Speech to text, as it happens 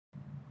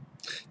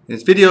In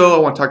this video, I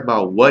want to talk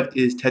about what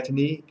is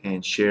tetany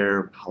and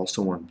share how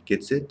someone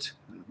gets it.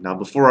 Now,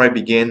 before I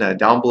begin,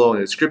 down below in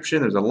the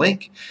description, there's a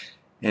link.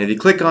 And if you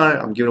click on it,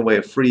 I'm giving away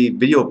a free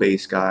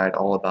video-based guide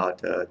all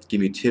about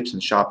giving you tips on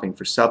shopping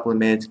for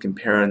supplements,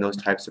 comparing those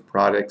types of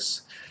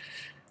products.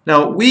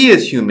 Now, we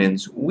as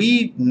humans,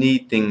 we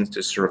need things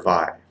to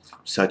survive,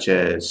 such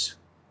as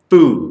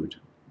food,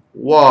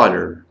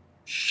 water,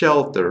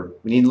 shelter.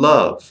 We need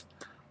love.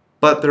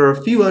 But there are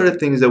a few other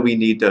things that we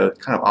need to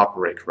kind of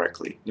operate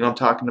correctly. You know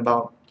what I'm talking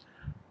about?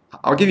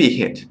 I'll give you a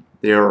hint.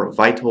 They're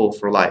vital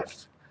for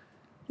life.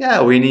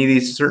 Yeah, we need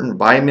these certain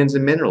vitamins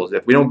and minerals.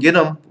 If we don't get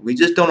them, we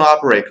just don't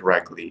operate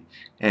correctly.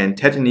 And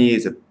tetany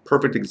is a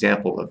perfect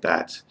example of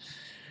that.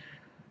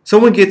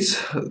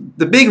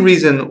 The big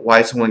reason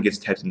why someone gets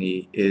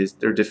tetany is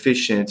they're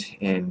deficient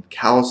in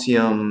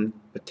calcium,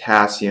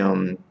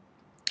 potassium,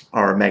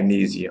 or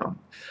magnesium.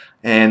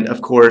 And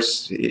of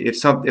course,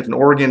 if an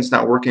organ's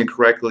not working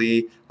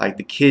correctly, like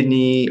the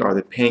kidney or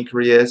the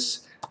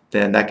pancreas,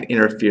 then that can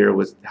interfere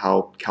with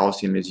how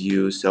calcium is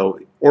used. So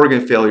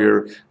organ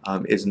failure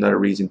is another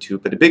reason too.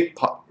 But the big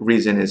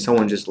reason is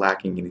someone just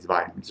lacking in these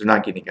vitamins. They're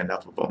not getting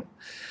enough of them.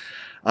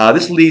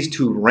 This leads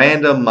to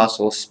random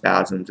muscle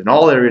spasms in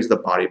all areas of the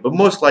body, but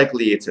most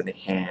likely it's in the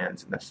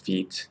hands and the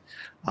feet.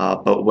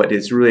 But what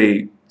is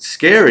really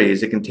scary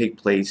is it can take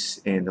place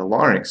in the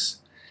larynx.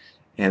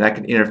 And that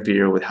can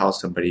interfere with how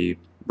somebody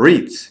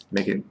breathes,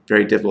 make it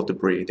very difficult to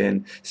breathe.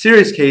 And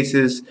serious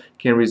cases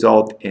can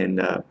result in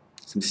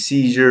some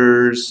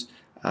seizures,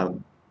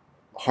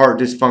 heart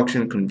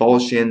dysfunction,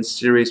 convulsions,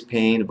 serious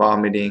pain,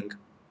 vomiting.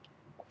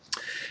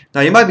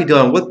 Now you might be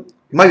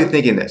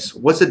thinking this: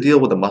 what's the deal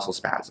with the muscle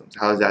spasms?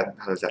 How does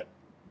that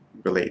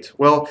relate?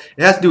 Well,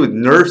 it has to do with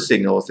nerve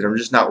signals that are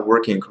just not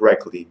working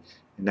correctly,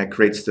 and that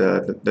creates so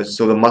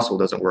the muscle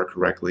doesn't work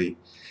correctly,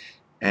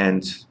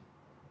 and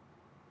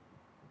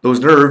those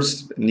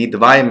nerves need the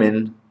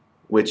vitamin,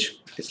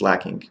 which is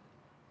lacking.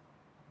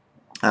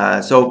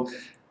 So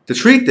to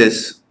treat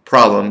this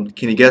problem,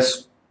 can you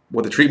guess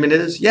what the treatment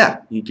is? Yeah,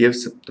 you give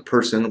the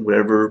person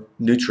whatever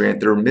nutrient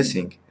they're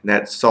missing, and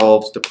that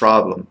solves the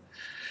problem.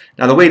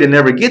 Now the way to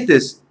never get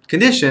this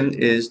condition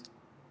is,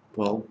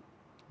 well,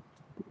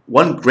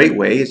 one great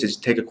way is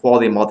just take a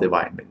quality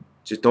multivitamin.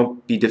 Just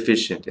don't be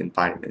deficient in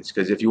vitamins,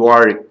 because if you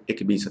are, it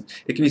could be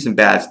some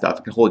bad stuff.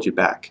 It can hold you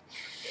back.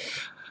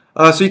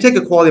 So you take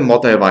a quality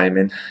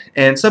multivitamin,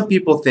 and some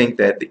people think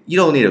that you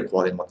don't need a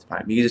quality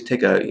multivitamin. You just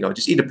take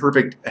just eat a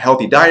perfect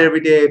healthy diet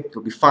every day.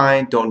 You'll be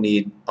fine. Don't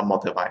need a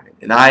multivitamin.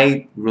 And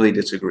I really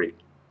disagree.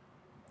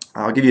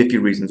 I'll give you a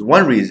few reasons.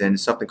 One reason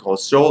is something called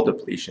soil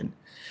depletion.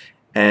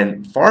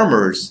 And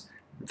farmers,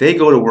 they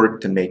go to work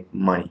to make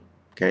money.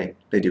 Okay,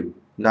 they do.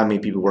 Not many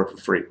people work for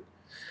free.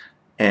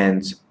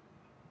 And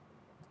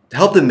to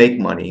help them make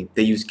money,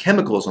 they use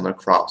chemicals on their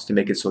crops to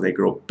make it so they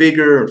grow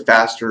bigger and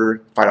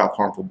faster, fight off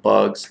harmful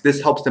bugs.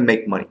 This helps them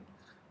make money,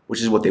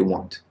 which is what they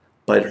want.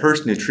 But it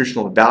hurts the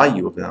nutritional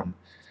value of them,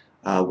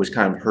 which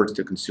kind of hurts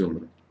the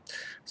consumer.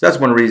 So that's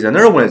one reason.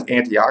 Another one is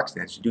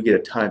antioxidants. You do get a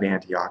ton of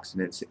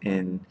antioxidants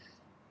in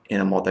a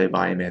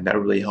multivitamin. That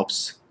really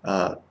helps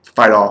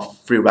fight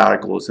off free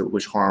radicals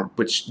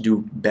which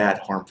do bad,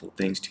 harmful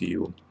things to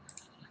you.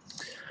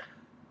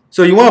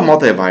 So you want a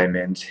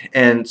multivitamin,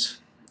 and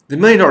the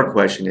million-dollar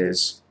question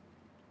is,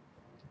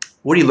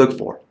 what do you look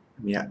for?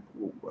 Yeah,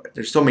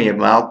 there's so many of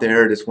them out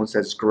there. This one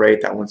says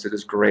great, that one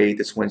says great,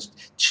 this one's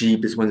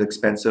cheap, this one's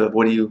expensive.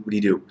 What do you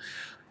do?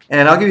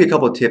 And I'll give you a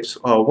couple of tips.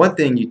 One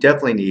thing you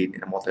definitely need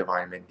in a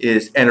multivitamin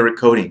is enteric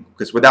coating,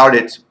 because without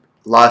it,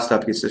 a lot of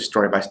stuff gets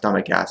destroyed by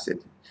stomach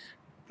acid.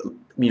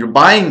 When you're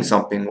buying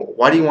something,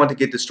 why do you want to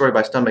get destroyed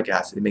by stomach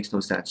acid? It makes no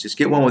sense. Just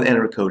get one with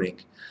enteric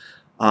coating.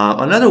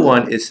 Another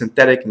one is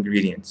synthetic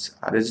ingredients.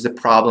 This is a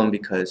problem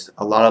because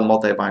a lot of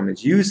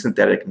multivitamins use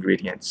synthetic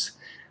ingredients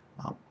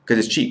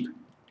because it's cheap.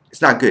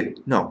 It's not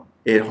good. No,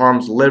 it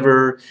harms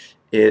liver.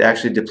 It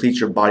actually depletes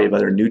your body of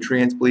other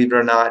nutrients, believe it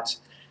or not.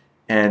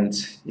 And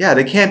yeah,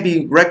 they can't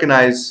be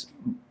recognized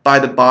by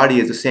the body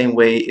as the same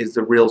way as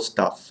the real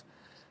stuff.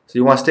 So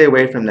you want to stay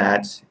away from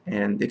that.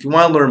 And if you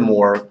want to learn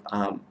more,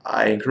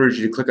 I encourage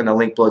you to click on the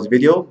link below this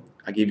video.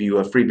 I give you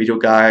a free video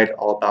guide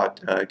all about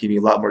giving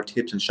you a lot more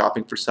tips on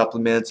shopping for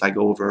supplements. I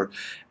go over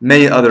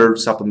many other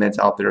supplements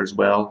out there as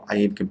well. I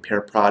even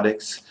compare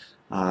products.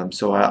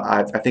 So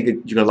I think you're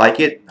going to like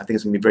it. I think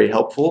it's going to be very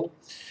helpful.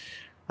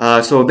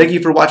 So thank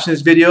you for watching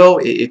this video.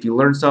 If you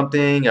learned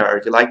something or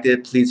if you liked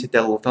it, please hit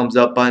that little thumbs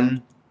up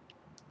button.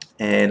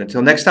 And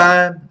until next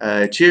time,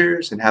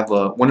 cheers and have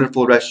a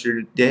wonderful rest of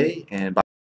your day. And bye.